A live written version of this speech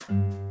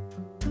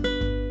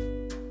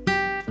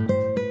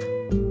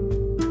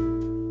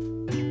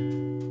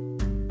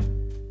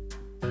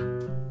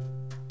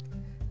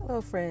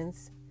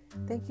friends.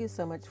 Thank you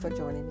so much for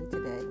joining me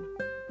today.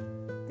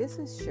 This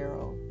is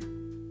Cheryl.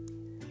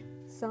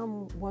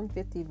 Psalm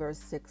 150 verse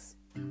 6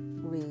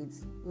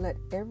 reads, "Let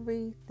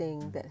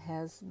everything that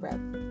has breath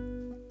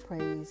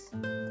praise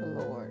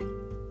the Lord."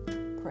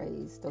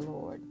 Praise the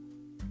Lord.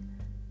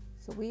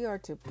 So we are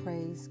to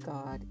praise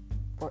God,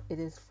 for it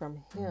is from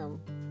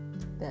Him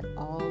that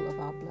all of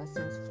our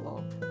blessings flow.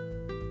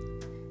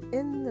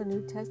 In the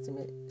New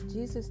Testament,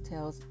 Jesus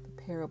tells the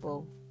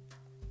parable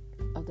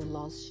of the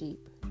lost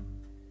sheep.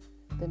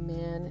 The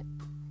man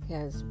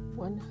has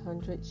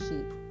 100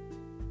 sheep,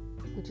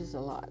 which is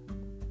a lot,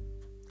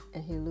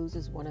 and he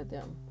loses one of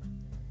them.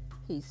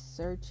 He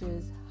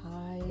searches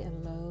high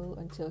and low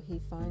until he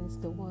finds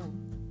the one,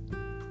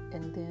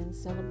 and then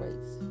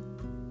celebrates.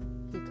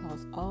 He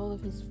calls all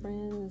of his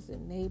friends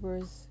and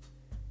neighbors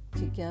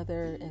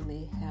together, and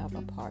they have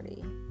a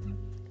party.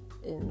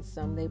 In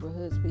some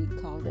neighborhoods, we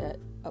call that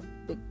a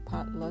big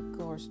potluck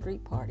or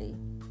street party.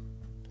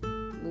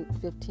 Luke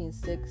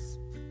 15:6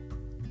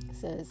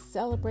 says,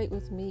 "Celebrate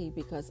with me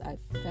because I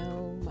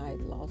found my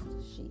lost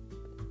sheep."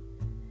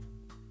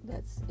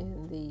 That's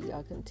in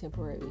the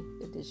contemporary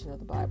edition of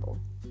the Bible.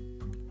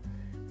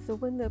 So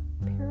when the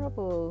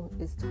parable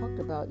is talked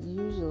about,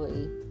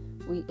 usually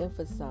we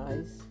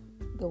emphasize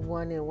the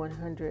 1 in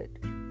 100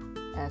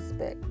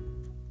 aspect.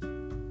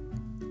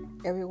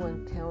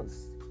 Everyone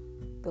counts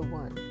the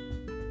one.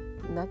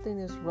 Nothing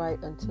is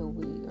right until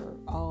we are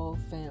all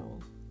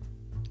found.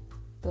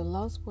 The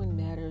lost one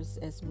matters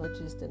as much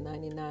as the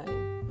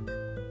 99.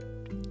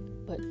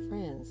 But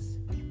friends,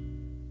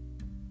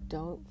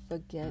 don't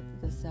forget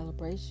the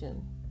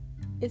celebration.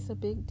 It's a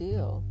big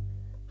deal.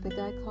 The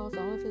guy calls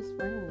all of his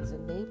friends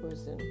and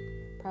neighbors and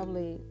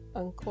probably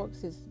uncorks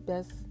his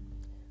best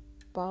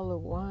bottle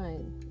of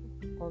wine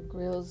or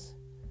grills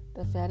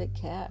the fatted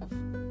calf.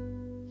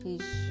 He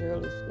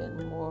surely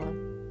spent more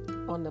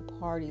on the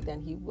party than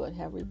he would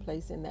have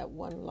replacing that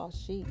one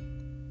lost sheep.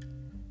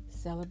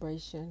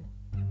 Celebration,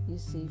 you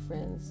see,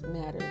 friends,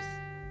 matters.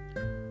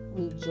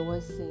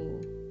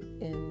 Rejoicing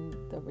in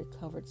the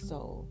recovered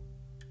soul.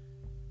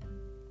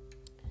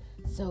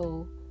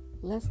 So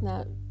let's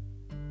not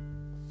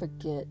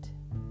forget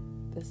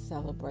the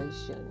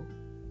celebration.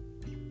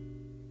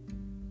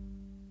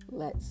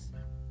 Let's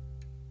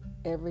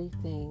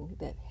everything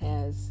that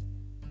has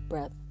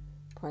breath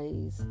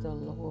praise the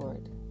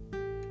Lord.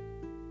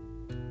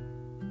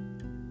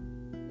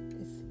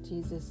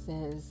 Jesus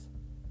says,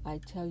 "I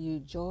tell you,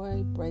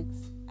 joy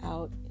breaks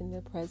out in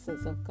the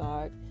presence of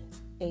God's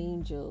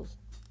angels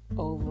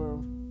over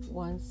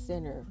one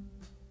sinner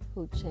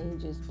who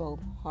changes both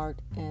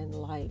heart and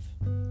life."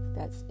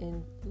 That's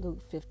in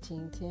Luke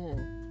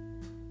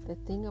 15:10. The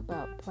thing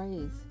about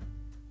praise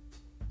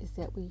is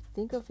that we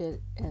think of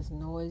it as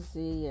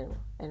noisy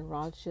and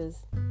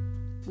raucous.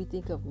 We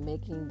think of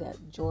making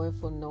that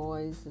joyful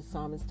noise the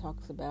psalmist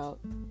talks about.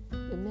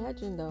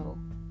 Imagine, though,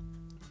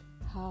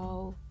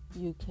 how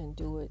you can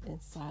do it in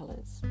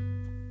silence.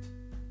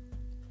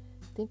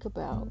 Think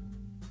about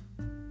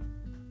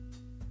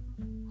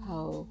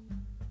how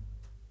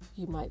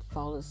you might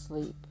fall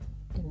asleep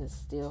in the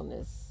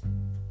stillness.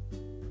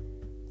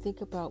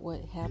 Think about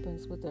what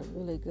happens with a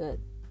really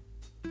good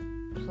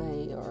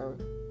play or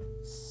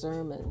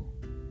sermon.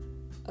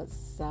 A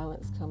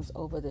silence comes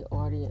over the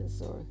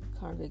audience or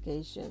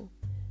congregation.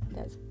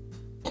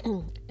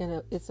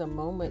 It's a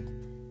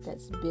moment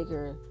that's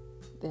bigger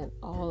than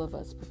all of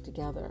us put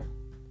together.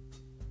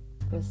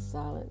 The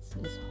silence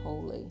is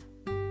holy.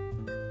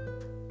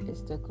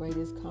 It's the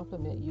greatest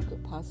compliment you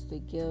could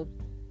possibly give,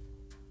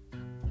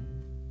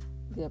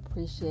 the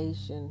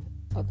appreciation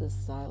of the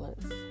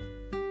silence.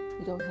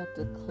 You don't have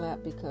to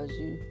clap because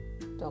you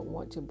don't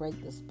want to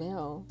break the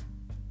spell.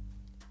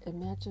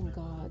 Imagine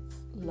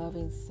God's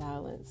loving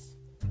silence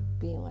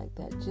being like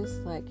that,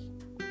 just like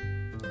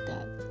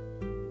that.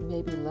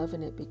 Maybe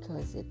loving it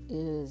because it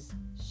is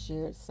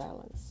shared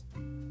silence.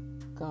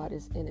 God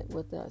is in it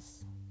with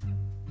us.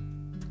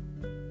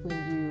 When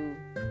you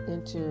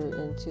enter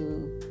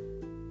into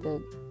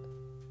the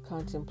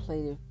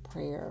contemplative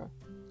prayer,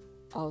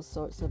 all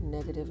sorts of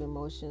negative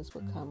emotions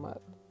will come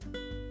up.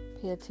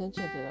 Pay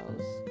attention to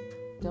those.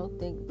 Don't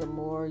think the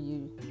more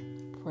you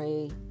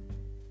pray,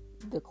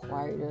 the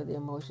quieter the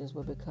emotions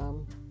will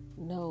become.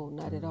 No,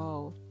 not at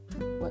all.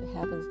 What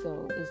happens,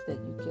 though, is that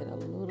you get a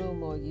little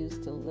more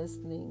used to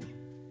listening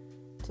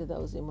to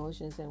those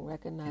emotions and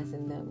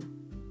recognizing them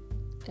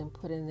and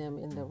putting them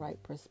in the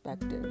right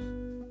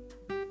perspective.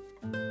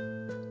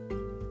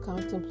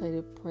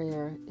 Contemplative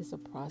prayer is a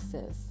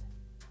process.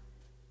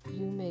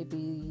 You may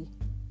be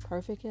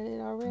perfect at it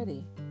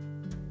already.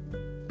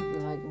 If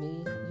you're like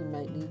me, you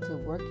might need to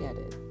work at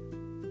it.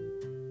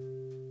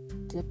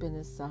 Dip in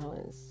the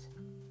silence.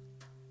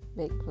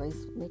 Make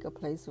a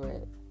place for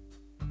it.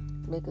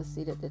 Make a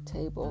seat at the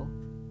table.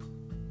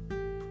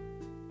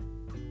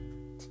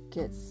 To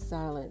get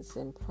silence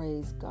and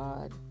praise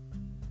God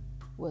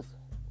with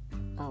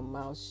our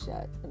mouths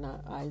shut and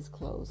our eyes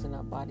closed and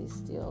our bodies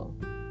still.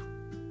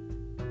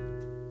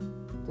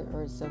 The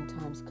urge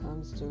sometimes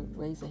comes to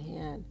raise a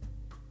hand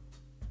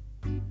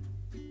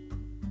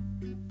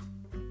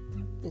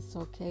It's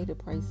okay to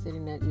pray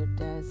sitting at your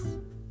desk.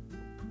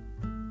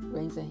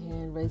 Raise a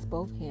hand, raise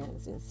both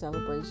hands in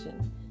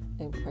celebration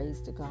and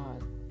praise to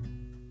God.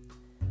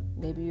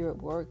 Maybe you're at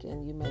work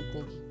and you may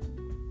think,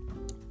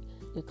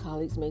 your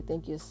colleagues may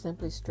think you're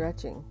simply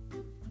stretching.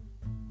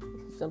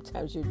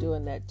 Sometimes you're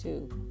doing that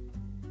too.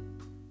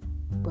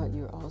 But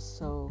you're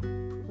also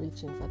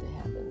reaching for the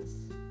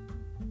heavens.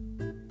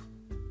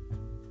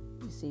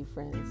 You see,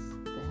 friends,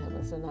 the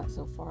heavens are not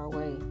so far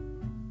away.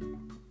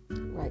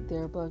 Right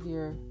there above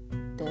your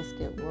desk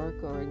at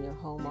work or in your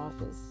home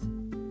office.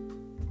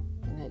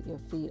 And at your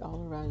feet,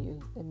 all around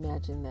you.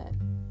 Imagine that.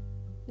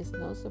 It's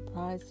no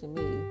surprise to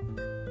me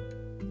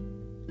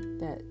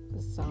that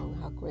the song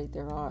How Great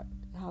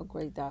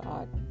Thou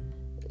Art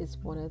is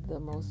one of the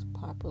most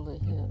popular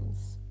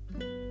hymns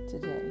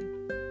today.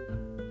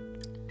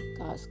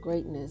 God's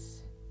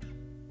greatness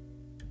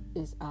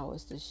is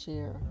ours to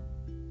share.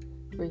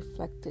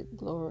 Reflected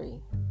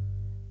glory.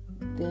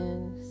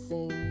 Then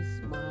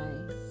sings my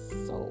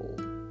soul,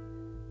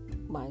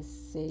 my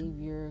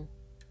Savior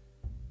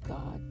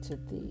God, to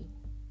thee.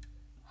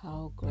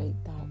 How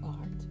great thou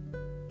art.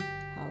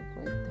 How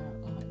great thou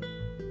art.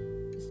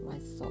 It's my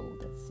soul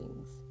that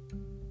sings,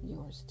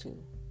 yours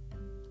too.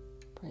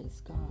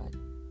 Praise God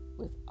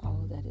with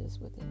all that is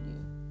within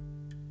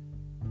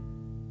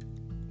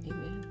you.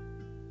 Amen.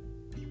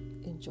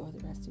 Enjoy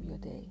the rest of your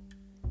day.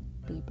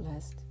 Be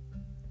blessed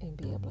and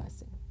be a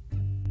blessing.